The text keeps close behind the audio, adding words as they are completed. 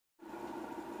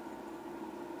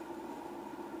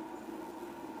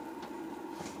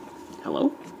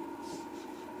Hello?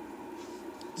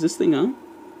 Is this thing on?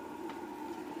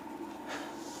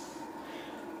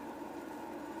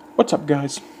 What's up,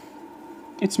 guys?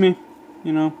 It's me,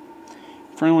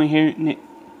 friendly here.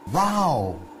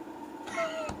 Wow!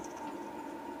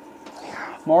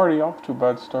 I'm already off to a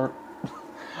bad start.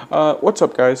 What's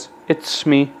up, guys? It's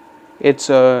me. It's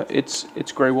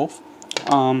Grey Wolf.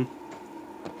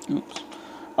 Oops.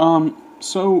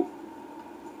 So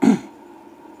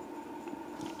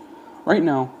right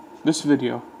now, this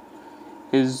video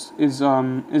is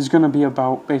gonna be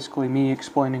about basically me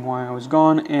explaining why I was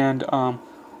gone and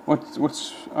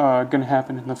what's gonna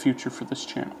happen in the future for this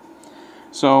channel.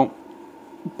 So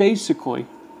basically,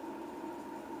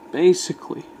 your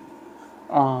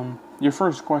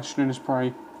first question is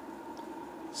probably,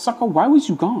 Sucker, why was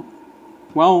you gone?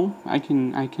 Well, I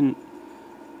can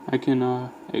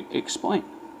explain.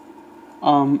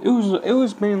 It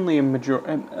was mainly a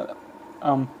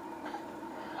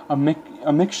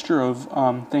mixture of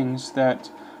things that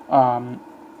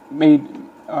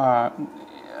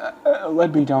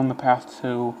led me down the path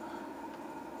to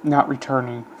not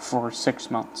returning for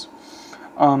 6 months.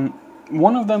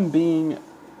 One of them being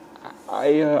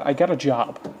I got a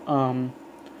job,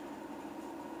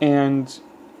 and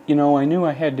I knew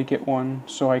I had to get one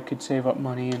so I could save up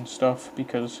money and stuff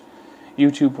because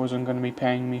YouTube wasn't going to be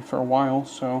paying me for a while.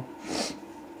 So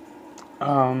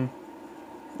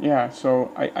yeah,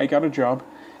 so I got a job,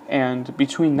 and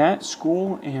between that,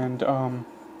 school, and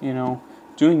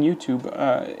doing YouTube,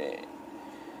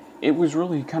 it was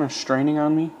really kind of straining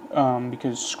on me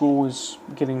because school was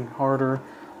getting harder.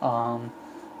 The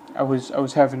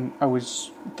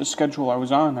schedule I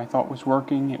was on, I thought was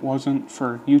working. It wasn't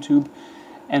for YouTube.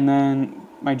 And then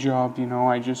my job,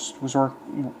 I just was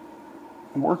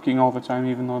working all the time,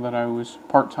 even though that I was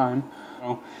part-time.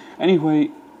 So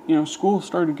anyway, school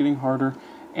started getting harder,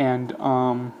 and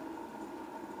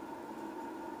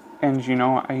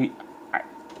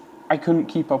I couldn't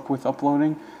keep up with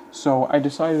uploading, so I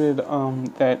decided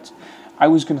that I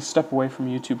was going to step away from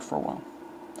YouTube for a while.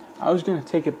 I was going to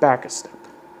take it back a step.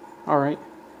 Alright?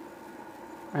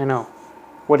 I know.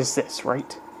 What is this,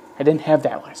 right? I didn't have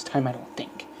that last time, I don't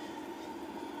think.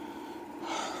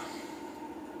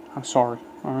 I'm sorry,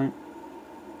 alright?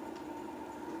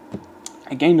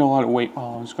 I gained a lot of weight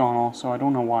while I was gone also, I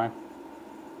don't know why.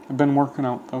 I've been working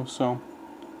out though, so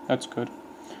that's good.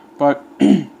 But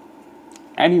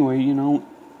anyway,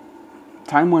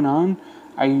 time went on.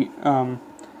 I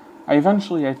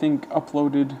eventually, I think,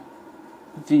 uploaded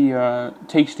the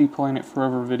Tasty Planet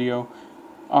Forever video,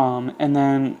 and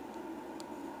then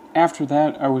after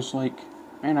that I was like,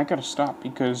 man, I gotta stop,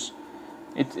 because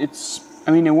it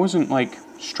wasn't like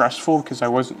stressful, because I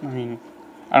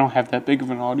don't have that big of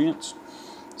an audience.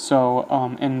 So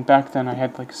and back then I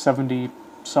had like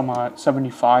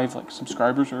 75 like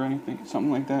subscribers or anything,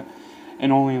 something like that,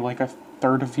 and only like a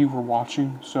third of you were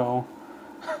watching, so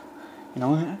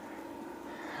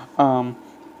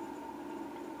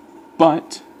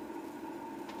but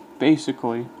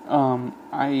basically, I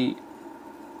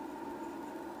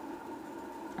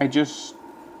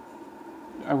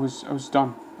was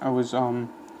done. I was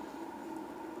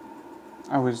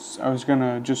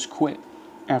gonna just quit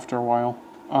after a while.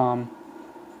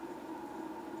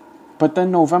 But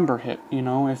then November hit,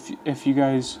 if you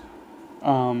guys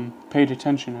paid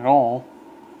attention at all.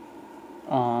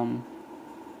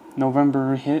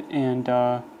 November hit, and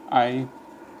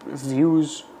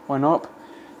views went up,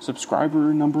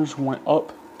 subscriber numbers went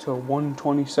up to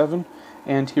 127,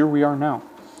 and here we are now.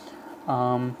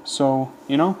 So,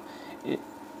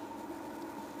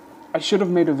 I should have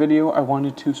made a video. I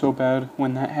wanted to so bad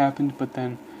when that happened, but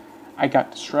then I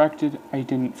got distracted. I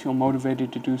didn't feel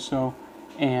motivated to do so,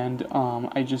 and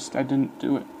I didn't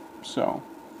do it. So,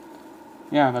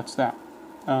 yeah, that's that.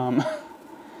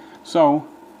 So,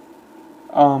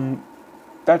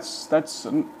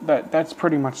 that's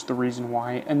pretty much the reason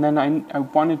why. And then I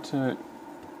wanted to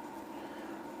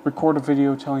record a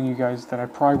video telling you guys that I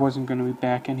probably wasn't going to be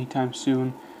back anytime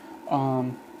soon.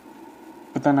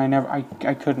 But then I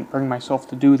couldn't bring myself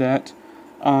to do that.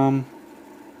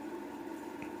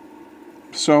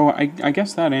 So I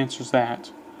guess that answers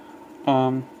that.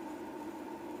 And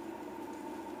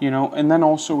then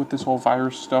also with this whole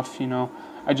virus stuff, I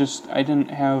didn't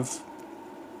have.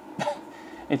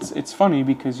 It's funny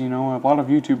because a lot of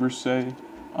YouTubers say,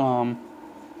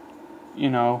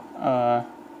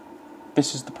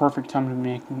 this is the perfect time to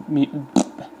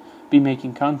be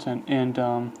making content, and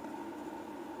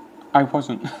I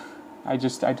wasn't. I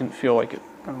didn't feel like it.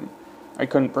 I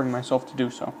couldn't bring myself to do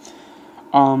so.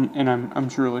 And I'm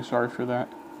truly sorry for that.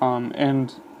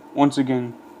 And once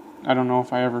again, I don't know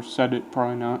if I ever said it,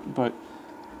 probably not, but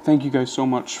thank you guys so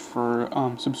much for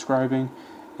subscribing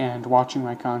and watching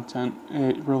my content.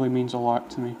 It really means a lot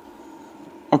to me.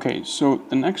 Okay, so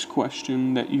the next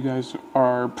question that you guys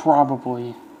are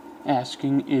probably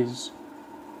asking is,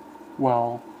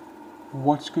 well,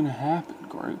 what's gonna happen,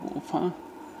 Grey Wolf, huh?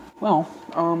 Well,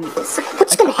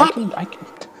 What's gonna happen? I can,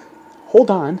 hold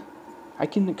on, I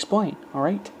can explain,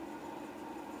 alright?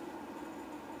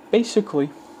 Basically,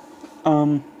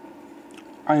 I'm,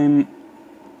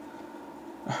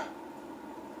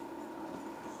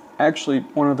 actually,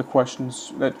 one of the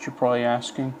questions that you're probably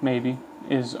asking, maybe,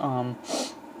 is,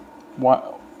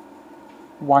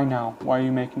 why now? Why are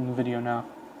you making the video now?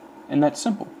 And that's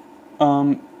simple.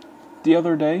 The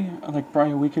other day, like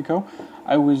probably a week ago,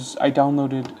 I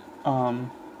downloaded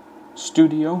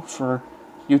Studio for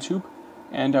YouTube,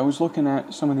 and I was looking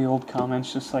at some of the old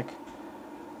comments, just like,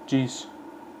 geez,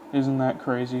 isn't that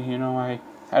crazy? You know, I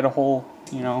had a whole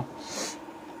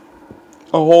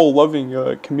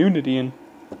loving community, and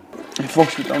I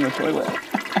flushed it down the toilet.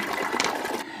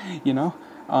 You know,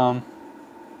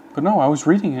 but no, I was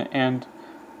reading it, and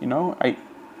you know,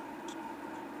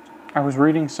 I was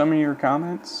reading some of your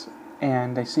comments,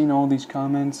 and I seen all these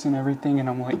comments and everything, and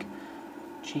I'm like,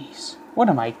 jeez, what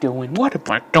am I doing? What am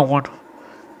I doing?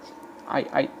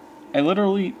 I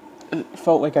literally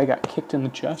felt like I got kicked in the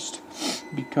chest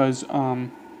because,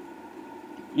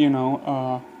 it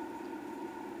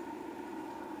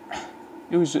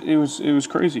was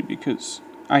crazy because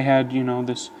I had,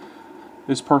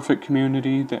 this perfect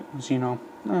community that was,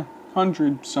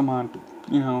 100 some odd,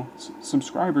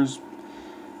 subscribers.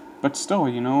 But still,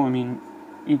 I mean,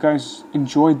 you guys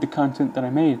enjoyed the content that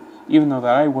I made, even though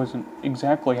that I wasn't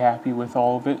exactly happy with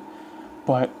all of it.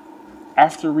 But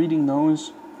after reading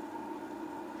those,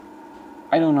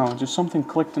 I don't know, just something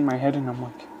clicked in my head, and I'm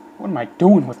like, what am I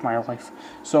doing with my life?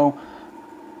 So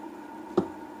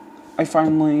I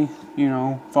finally,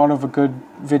 thought of a good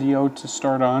video to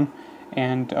start on,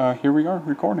 and here we are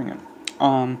recording it.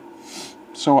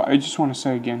 So I just want to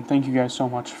say again, thank you guys so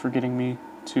much for getting me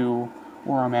to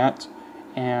where I'm at,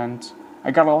 and I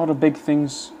got a lot of big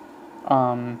things,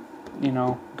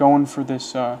 going for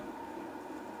this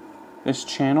this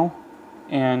channel,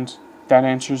 and that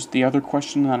answers the other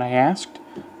question that I asked,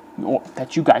 or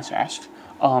that you guys asked.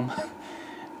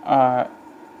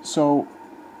 So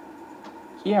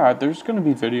yeah, there's gonna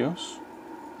be videos.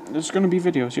 There's gonna be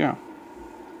videos, yeah.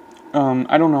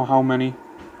 I don't know how many,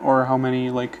 or how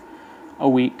many, like, a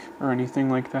week or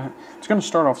anything like that. It's gonna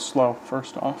start off slow,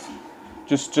 first off.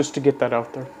 Just to get that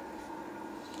out there.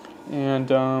 And,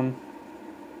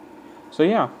 so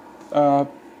yeah, I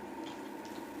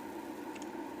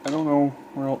don't know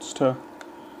where else to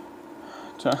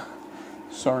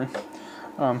sorry,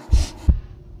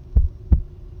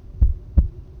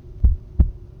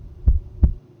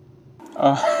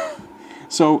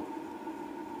 so,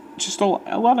 just a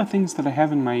lot of things that I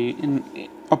have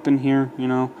up in here,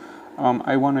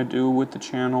 I want to do with the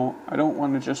channel. I don't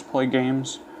want to just play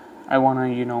games. I want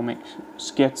to, make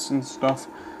skits and stuff.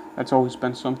 That's always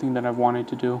been something that I've wanted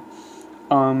to do.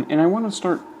 And I want to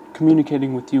start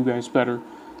communicating with you guys better.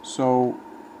 So,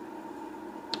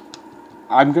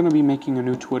 I'm going to be making a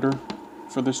new Twitter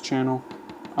for this channel.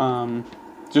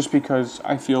 Just because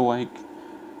I feel like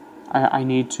I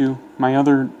need to. My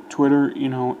other Twitter,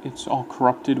 it's all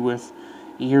corrupted with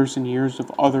years and years of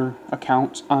other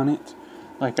accounts on it.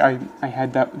 Like, I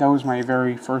had that was my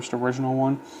very first original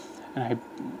one, and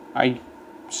I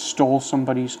stole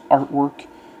somebody's artwork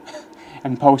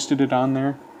and posted it on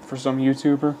there for some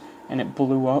YouTuber, and it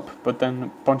blew up, but then a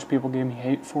bunch of people gave me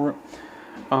hate for it.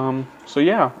 So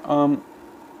yeah,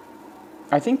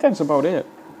 I think that's about it.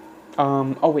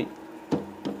 Oh wait.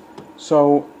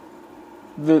 So,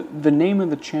 the name of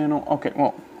the channel, okay,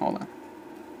 well, hold on.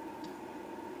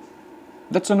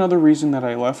 That's another reason that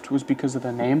I left, was because of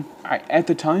the name. At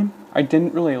the time, I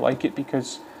didn't really like it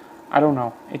because, I don't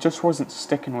know, it just wasn't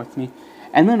sticking with me.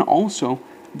 And then also,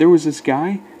 there was this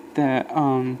guy that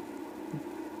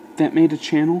that made a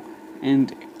channel,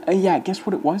 and yeah, guess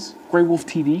what it was? Grey Wolf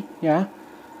TV, yeah.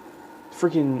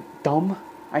 Freaking dumb.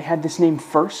 I had this name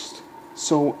first,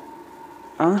 so,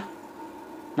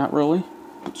 not really,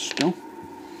 but still.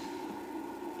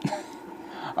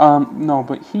 No,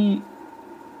 but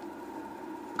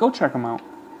go check him out.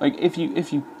 Like, if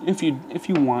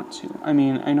you want to. I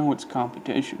mean, I know it's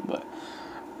competition, but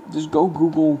just go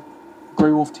Google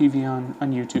Grey Wolf TV on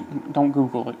YouTube. Don't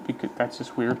Google it, because that's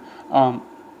just weird.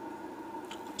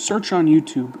 Search on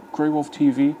YouTube Grey Wolf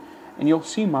TV, and you'll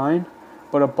see mine.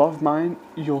 But above mine,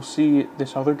 you'll see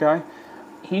this other guy.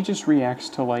 he just reacts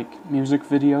to like music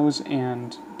videos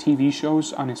and TV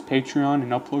shows on his Patreon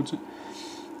and uploads it.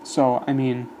 So I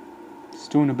mean, he's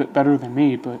doing a bit better than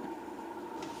me, but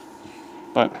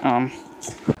Oh,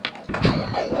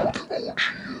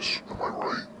 geez. Am I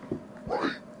right?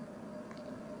 Right?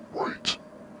 Right?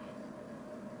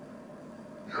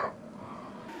 Yeah.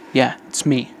 yeah, it's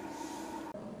me.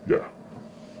 Yeah.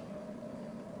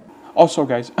 Also,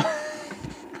 guys.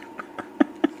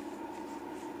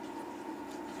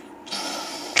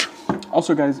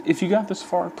 Also, guys, if you got this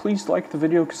far, please like the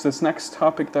video, because this next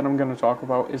topic that I'm going to talk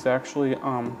about is actually,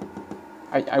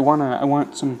 I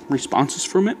want some responses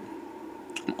from it.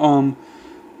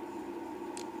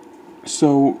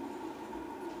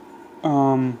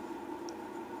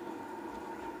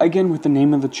 Again, with the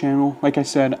name of the channel, like I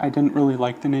said, I didn't really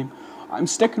like the name. I'm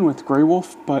sticking with Grey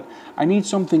Wolf, but I need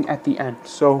something at the end.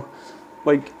 So,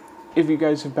 like, if you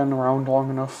guys have been around long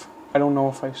enough, I don't know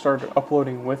if I started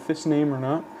uploading with this name or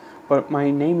not, but my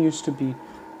name used to be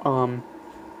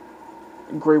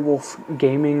Grey Wolf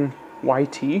Gaming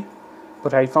YT,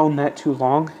 but I found that too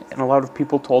long, and a lot of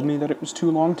people told me that it was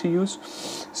too long to use,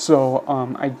 so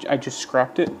I just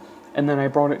scrapped it, and then I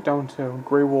brought it down to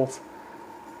Grey Wolf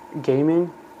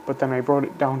Gaming, but then I brought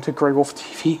it down to Grey Wolf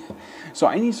TV. So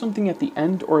I need something at the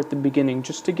end or at the beginning,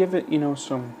 just to give it, you know,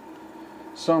 some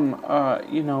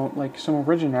you know, like some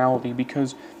originality,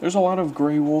 because there's a lot of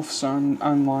Grey Wolves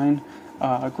online,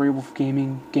 Grey Wolf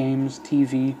Gaming, games,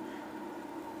 TV.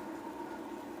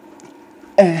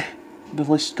 The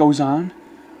list goes on.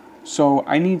 So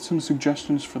I need some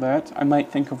suggestions for that. I might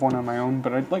think of one on my own,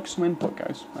 but I'd like some input,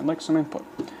 guys. I'd like some input.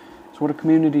 It's what a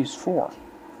community is for.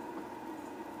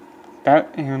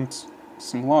 That and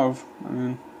some love. I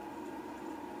mean,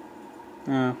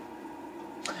 yeah.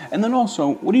 And then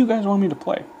also, what do you guys want me to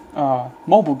play?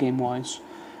 Mobile game wise,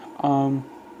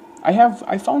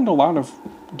 I found a lot of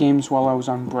games while I was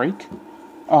on break,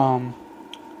 and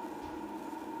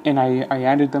I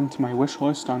added them to my wish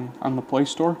list on the Play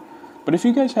Store. But if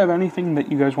you guys have anything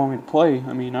that you guys want me to play,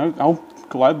 I mean, I'll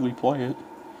gladly play it.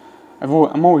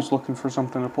 I'm always looking for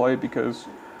something to play, because,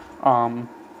 you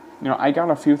know, I got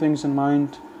a few things in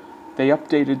mind. They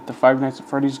updated the Five Nights at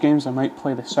Freddy's games. I might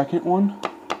play the second one,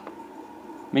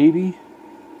 maybe,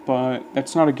 but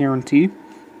that's not a guarantee.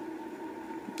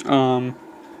 I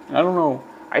don't know.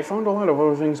 I found a lot of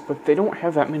other things, but they don't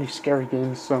have that many scary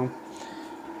games, so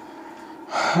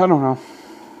I don't know.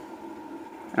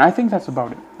 And I think that's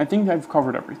about it. I think I've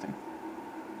covered everything.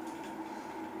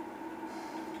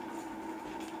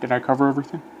 Did I cover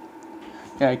everything?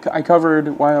 Yeah, I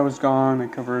covered why I was gone. I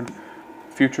covered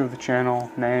future of the channel,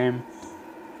 name,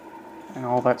 and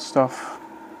all that stuff.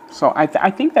 So I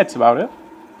think that's about it.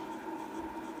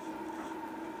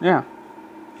 Yeah.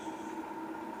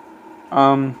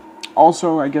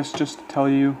 Also, I guess just to tell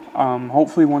you,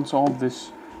 hopefully once all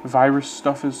this virus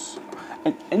stuff is...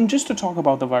 And just to talk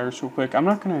about the virus real quick, I'm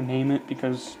not going to name it,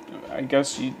 because I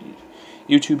guess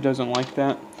YouTube doesn't like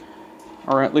that.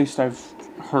 Or at least I've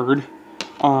heard.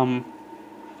 I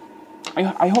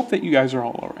hope that you guys are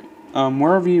all alright.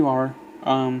 Wherever you are,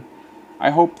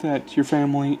 I hope that your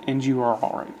family and you are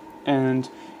alright. And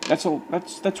that's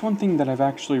one thing that I've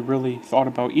actually really thought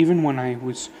about, even when I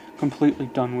was completely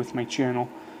done with my channel.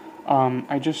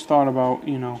 I just thought about,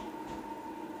 you know,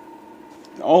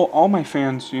 all my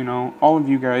fans, you know, all of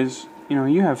you guys, you know,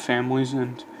 you have families,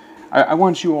 and I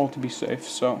want you all to be safe,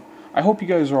 so I hope you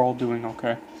guys are all doing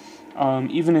okay.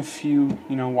 Even if you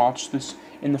know, watch this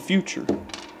in the future,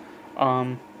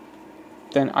 then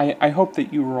I hope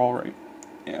that you were alright.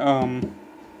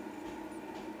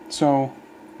 So,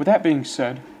 with that being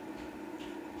said,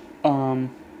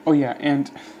 oh yeah,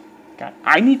 and, God,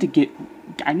 I need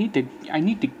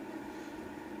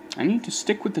to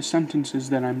stick with the sentences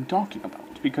that I'm talking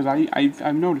about, because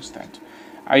I've noticed that.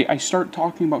 I start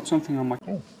talking about something, I'm like,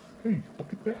 Oh, hey,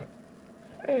 look at that.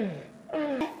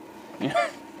 yeah.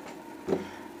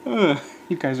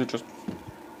 You guys are just...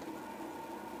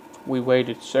 We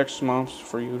waited 6 months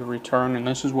for you to return, and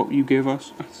this is what you gave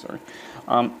us? Sorry.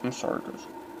 I'm sorry, guys.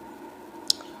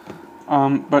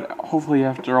 But hopefully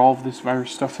after all of this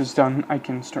virus stuff is done, I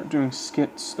can start doing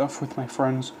skit stuff with my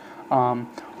friends.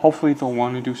 Hopefully they'll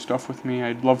want to do stuff with me.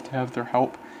 I'd love to have their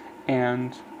help.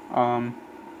 And,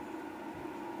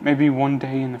 maybe one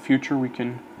day in the future we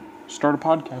can start a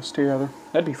podcast together.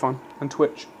 That'd be fun. On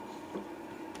Twitch.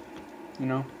 You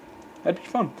know? That'd be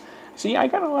fun. See, I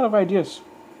got a lot of ideas.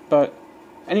 But,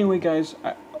 anyway, guys,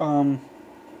 I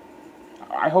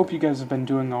hope you guys have been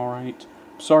doing alright.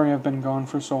 Sorry I've been gone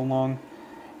for so long.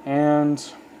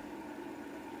 And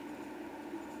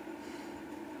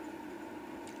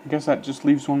I guess that just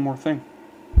leaves one more thing.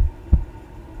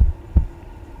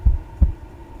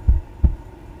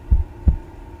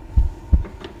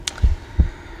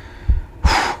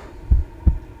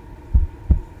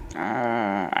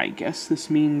 guess this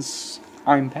means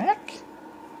I'm back?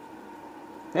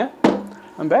 Yeah,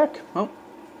 I'm back. Well,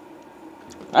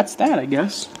 that's that, I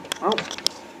guess. Well,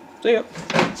 see ya.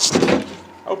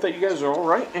 Hope that you guys are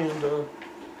alright, and,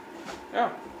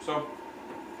 yeah, so.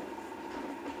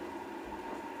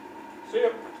 See ya.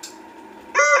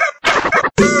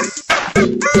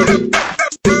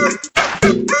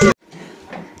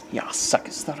 Yeah,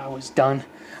 suckers thought I was done.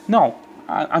 No,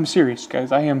 I'm serious,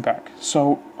 guys. I am back.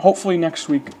 So, hopefully next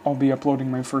week I'll be uploading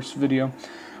my first video.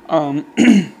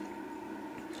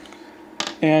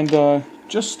 And,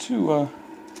 just to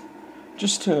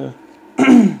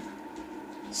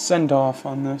send off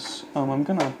on this, I'm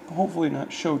gonna hopefully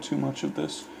not show too much of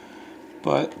this,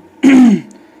 but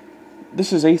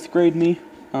this is 8th grade me.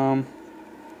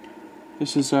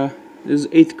 This is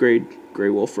 8th grade Grey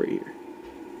Wolf right here.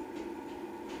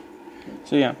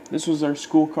 So yeah, this was our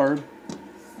school card.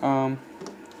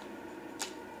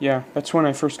 Yeah, that's when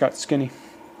I first got skinny.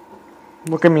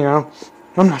 Look at me now.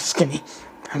 I'm not skinny.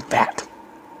 I'm fat.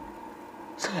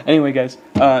 Anyway, guys,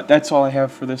 that's all I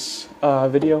have for this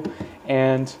video,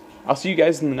 and I'll see you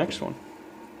guys in the next one.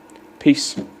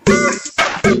 Peace.